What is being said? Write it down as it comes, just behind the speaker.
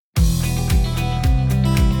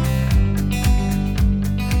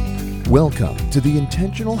Welcome to the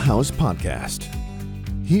Intentional House Podcast.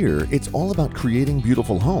 Here, it's all about creating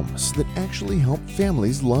beautiful homes that actually help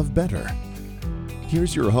families love better.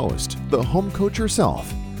 Here's your host, the home coach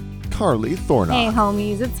herself, Carly Thornock. Hey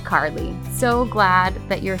homies, it's Carly. So glad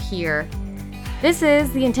that you're here. This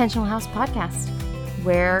is the Intentional House Podcast,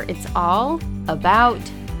 where it's all about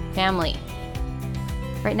family.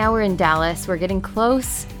 Right now we're in Dallas. We're getting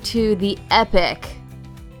close to the epic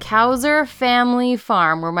Cowser family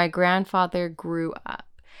farm where my grandfather grew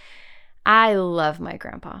up. I love my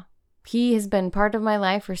grandpa. He has been part of my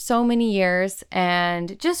life for so many years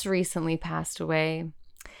and just recently passed away.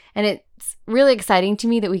 And it's really exciting to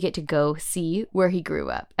me that we get to go see where he grew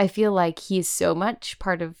up. I feel like he is so much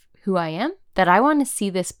part of who I am that I want to see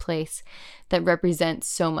this place that represents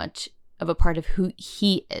so much of a part of who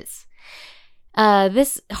he is.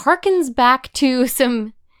 This harkens back to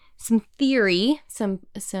some theory, some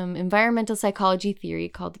environmental psychology theory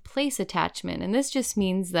called place attachment. And this just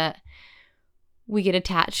means that we get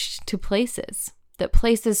attached to places, that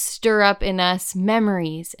places stir up in us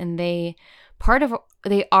memories, and they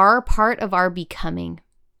are part of our becoming.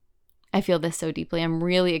 I feel this so deeply. I'm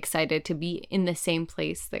really excited to be in the same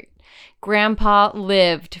place that Grandpa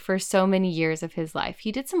lived for so many years of his life.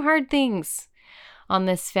 He did some hard things on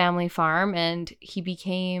this family farm, and he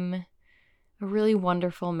became a really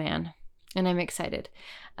wonderful man, and I'm excited.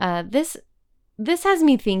 This has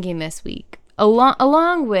me thinking this week,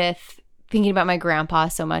 along with thinking about my grandpa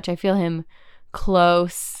so much. I feel him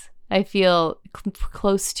close. I feel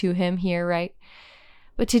close to him here, right?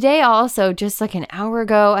 But today also, just like an hour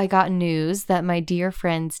ago, I got news that my dear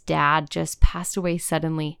friend's dad just passed away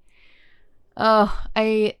suddenly. Oh,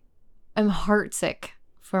 I'm heartsick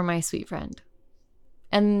for my sweet friend.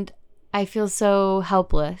 And I feel so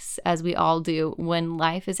helpless, as we all do, when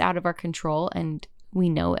life is out of our control and we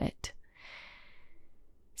know it.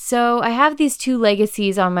 So I have these two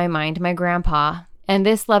legacies on my mind, my grandpa and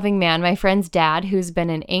this loving man, my friend's dad, who's been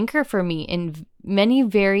an anchor for me in many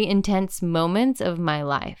very intense moments of my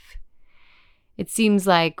life. It seems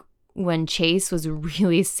like when Chase was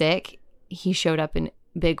really sick, he showed up in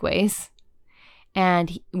big ways.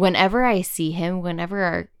 And whenever I see him,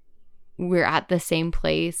 whenever we're at the same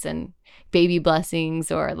place and baby blessings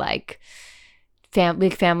or like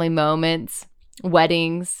big family moments,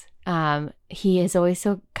 weddings, he is always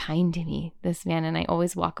so kind to me, this man, and I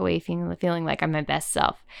always walk away feeling like I'm my best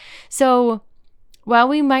self. So while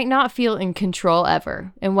we might not feel in control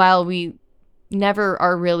ever, and while we never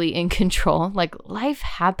are really in control, like life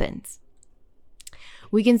happens,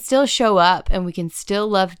 we can still show up and we can still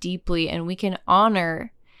love deeply and we can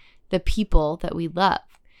honor the people that we love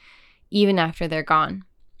even after they're gone.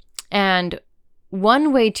 And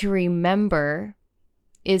one way to remember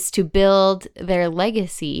is to build their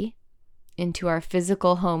legacy into our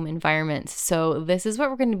physical home environments. So this is what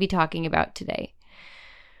we're going to be talking about today.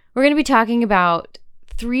 We're going to be talking about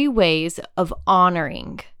 3 ways of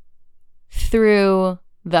honoring through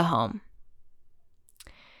the home.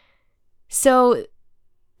 So,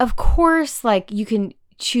 of course, like you can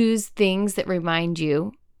choose things that remind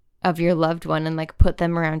you of your loved one and like put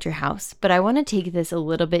them around your house. But I want to take this a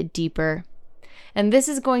little bit deeper. And this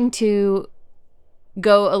is going to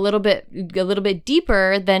go a little bit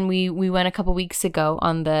deeper than we went a couple weeks ago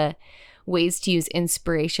on the ways to use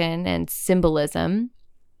inspiration and symbolism.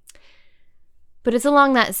 But it's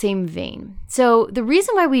along that same vein. So the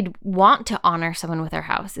reason why we'd want to honor someone with our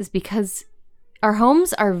house is because our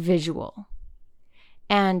homes are visual.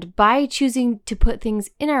 And by choosing to put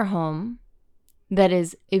things in our home that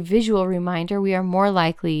is a visual reminder, we are more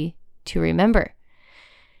likely to remember.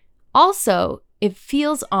 Also, it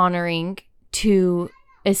feels honoring to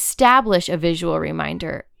establish a visual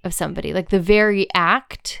reminder of somebody. Like the very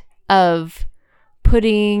act of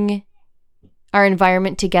putting our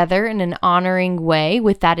environment together in an honoring way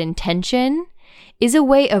with that intention is a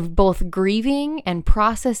way of both grieving and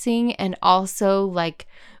processing and also like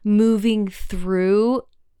moving through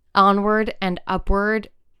onward and upward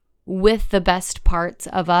with the best parts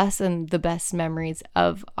of us and the best memories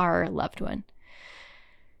of our loved one.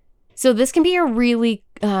 So this can be a really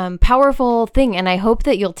powerful thing, and I hope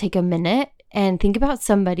that you'll take a minute and think about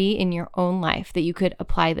somebody in your own life that you could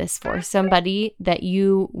apply this for, somebody that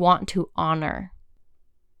you want to honor.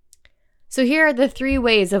 So here are the 3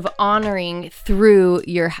 ways of honoring through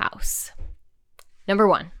your house. Number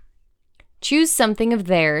 1, choose something of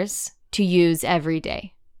theirs to use every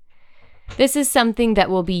day. This is something that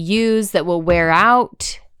will be used, that will wear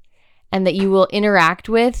out, and that you will interact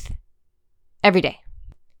with every day.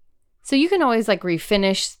 So you can always like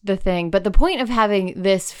refinish the thing, but the point of having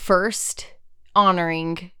this first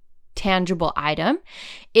honoring tangible item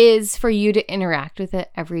is for you to interact with it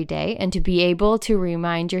every day and to be able to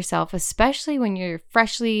remind yourself, especially when you're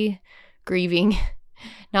freshly grieving,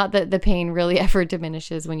 not that the pain really ever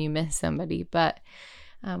diminishes when you miss somebody, but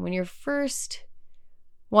when you're first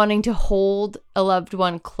wanting to hold a loved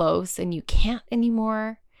one close and you can't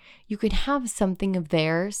anymore, you can have something of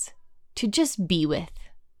theirs to just be with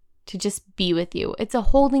you. It's a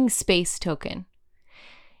holding space token.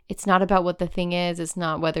 It's not about what the thing is. It's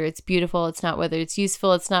not whether it's beautiful. It's not whether it's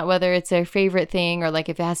useful. It's not whether it's their favorite thing or like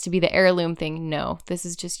if it has to be the heirloom thing. No, this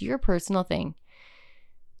is just your personal thing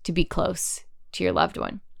to be close to your loved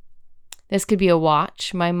one. This could be a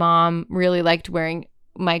watch. My mom really liked wearing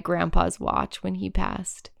my grandpa's watch when he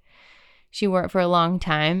passed. She wore it for a long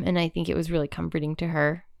time, and I think it was really comforting to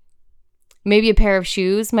her. Maybe a pair of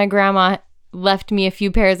shoes. My grandma left me a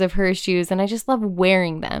few pairs of her shoes, and I just love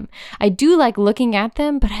wearing them. I do like looking at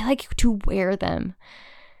them, but I like to wear them.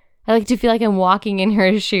 I like to feel like I'm walking in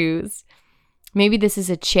her shoes. Maybe this is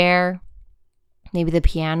a chair, maybe the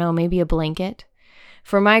piano, maybe a blanket.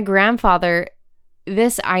 For my grandfather,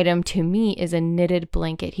 this item to me is a knitted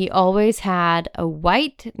blanket. He always had a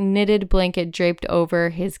white knitted blanket draped over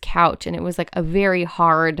his couch, and it was like a very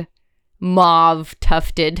hard mauve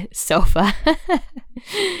tufted sofa.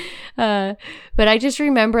 But I just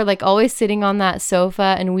remember like always sitting on that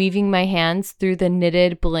sofa and weaving my hands through the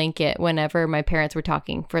knitted blanket whenever my parents were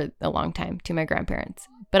talking for a long time to my grandparents.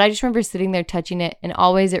 But I just remember sitting there touching it, and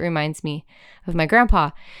always it reminds me of my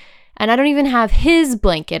grandpa. And I don't even have his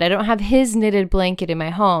blanket. I don't have his knitted blanket in my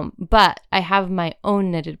home, but I have my own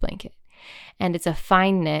knitted blanket. And it's a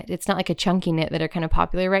fine knit. It's not like a chunky knit that are kind of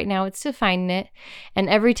popular right now. It's a fine knit. And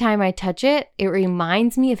every time I touch it, it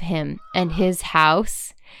reminds me of him and his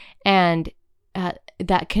house and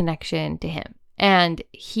that connection to him. And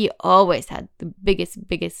he always had the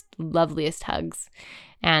biggest, loveliest hugs.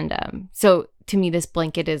 And so to me, this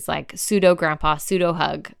blanket is like pseudo grandpa, pseudo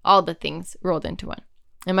hug, all the things rolled into one.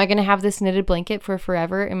 Am I going to have this knitted blanket for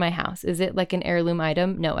forever in my house? Is it like an heirloom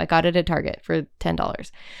item? No, I got it at Target for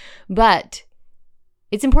 $10. But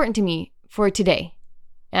it's important to me for today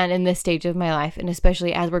and in this stage of my life, and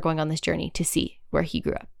especially as we're going on this journey to see where he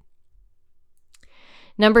grew up.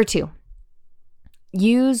 Number 2,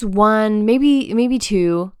 use one, maybe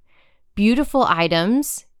two beautiful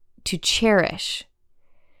items to cherish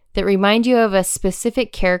that remind you of a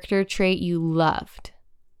specific character trait you loved.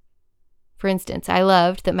 For instance, I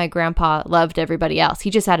loved that my grandpa loved everybody else. He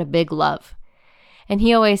just had a big love. And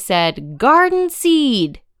he always said, garden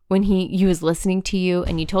seed. When he was listening to you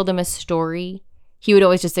and you told him a story, he would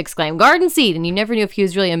always just exclaim, garden seed. And you never knew if he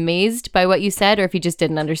was really amazed by what you said or if he just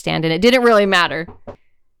didn't understand. And it didn't really matter.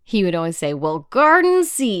 He would always say, well, garden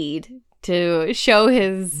seed, to show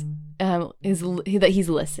that he's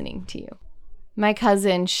listening to you. My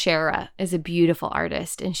cousin Shara is a beautiful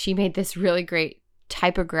artist, and she made this really great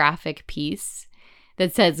typographic piece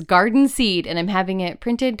that says garden seed, and I'm having it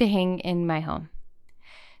printed to hang in my home.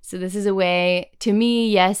 So this is a way, to me,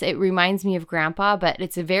 yes, it reminds me of grandpa, but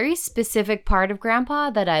it's a very specific part of grandpa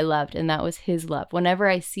that I loved, and that was his love. Whenever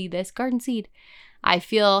I see this garden seed, I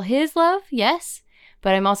feel his love, yes,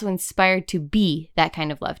 but I'm also inspired to be that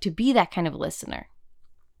kind of love, to be that kind of listener.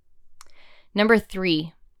 Number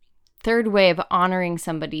 3, third way of honoring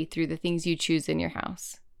somebody through the things you choose in your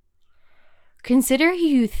house. Consider who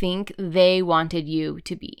you think they wanted you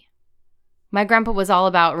to be. My grandpa was all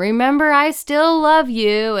about, remember, I still love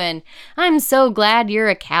you, and I'm so glad you're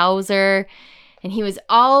a cowser. And he was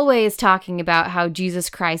always talking about how Jesus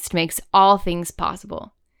Christ makes all things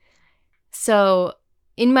possible. So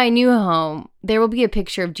in my new home, there will be a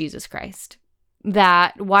picture of Jesus Christ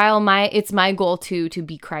that, while it's my goal to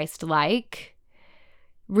be Christ-like,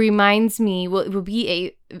 reminds me, it will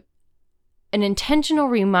be an intentional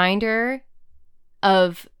reminder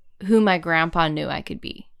of who my grandpa knew I could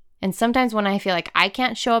be. And sometimes when I feel like I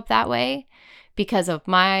can't show up that way because of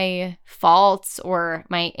my faults or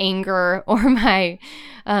my anger or my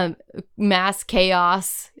mass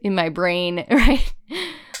chaos in my brain, right?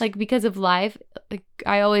 Like because of life, like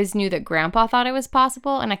I always knew that grandpa thought it was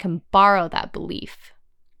possible, and I can borrow that belief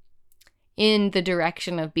in the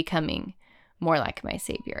direction of becoming more like my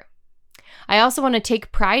Savior. I also want to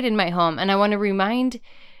take pride in my home, and I want to remind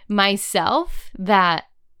myself that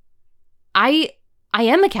I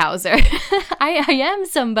am a cowser. I am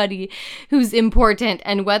somebody who's important,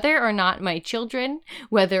 and whether or not my children,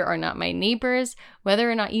 whether or not my neighbors,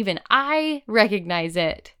 whether or not even I recognize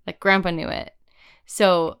it, like grandpa knew it.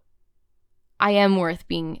 So I am worth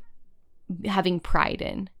having pride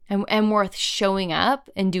in. I'm worth showing up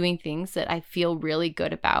and doing things that I feel really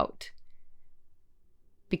good about,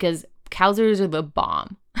 because cowsers are the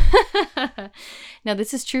bomb. Now,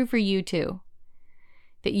 this is true for you too.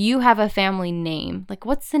 That you have a family name. Like,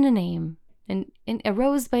 what's in a name? And a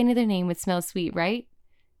rose by another name would smell sweet, right?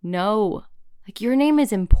 No. Like, your name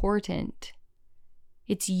is important.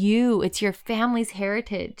 It's you. It's your family's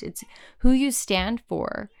heritage. It's who you stand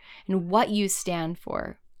for and what you stand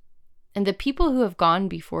for. And the people who have gone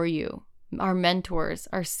before you, our mentors,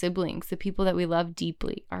 our siblings, the people that we love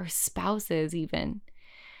deeply, our spouses even,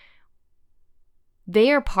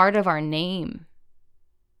 they are part of our name.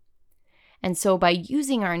 And so by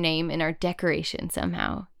using our name in our decoration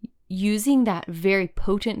somehow, using that very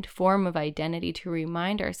potent form of identity to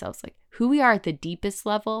remind ourselves like who we are at the deepest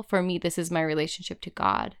level. For me, this is my relationship to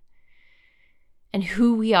God. And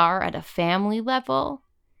who we are at a family level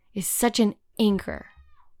is such an anchor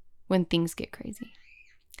when things get crazy.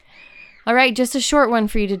 All right, just a short one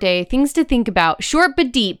for you today. Things to think about, short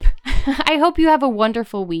but deep. I hope you have a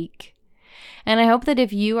wonderful week. And I hope that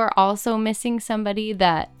if you are also missing somebody,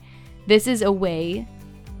 that this is a way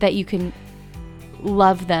that you can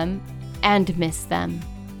love them and miss them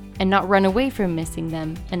and not run away from missing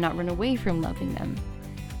them and not run away from loving them,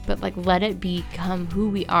 but like let it become who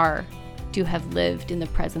we are to have lived in the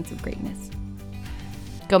presence of greatness.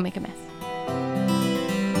 Go make a mess.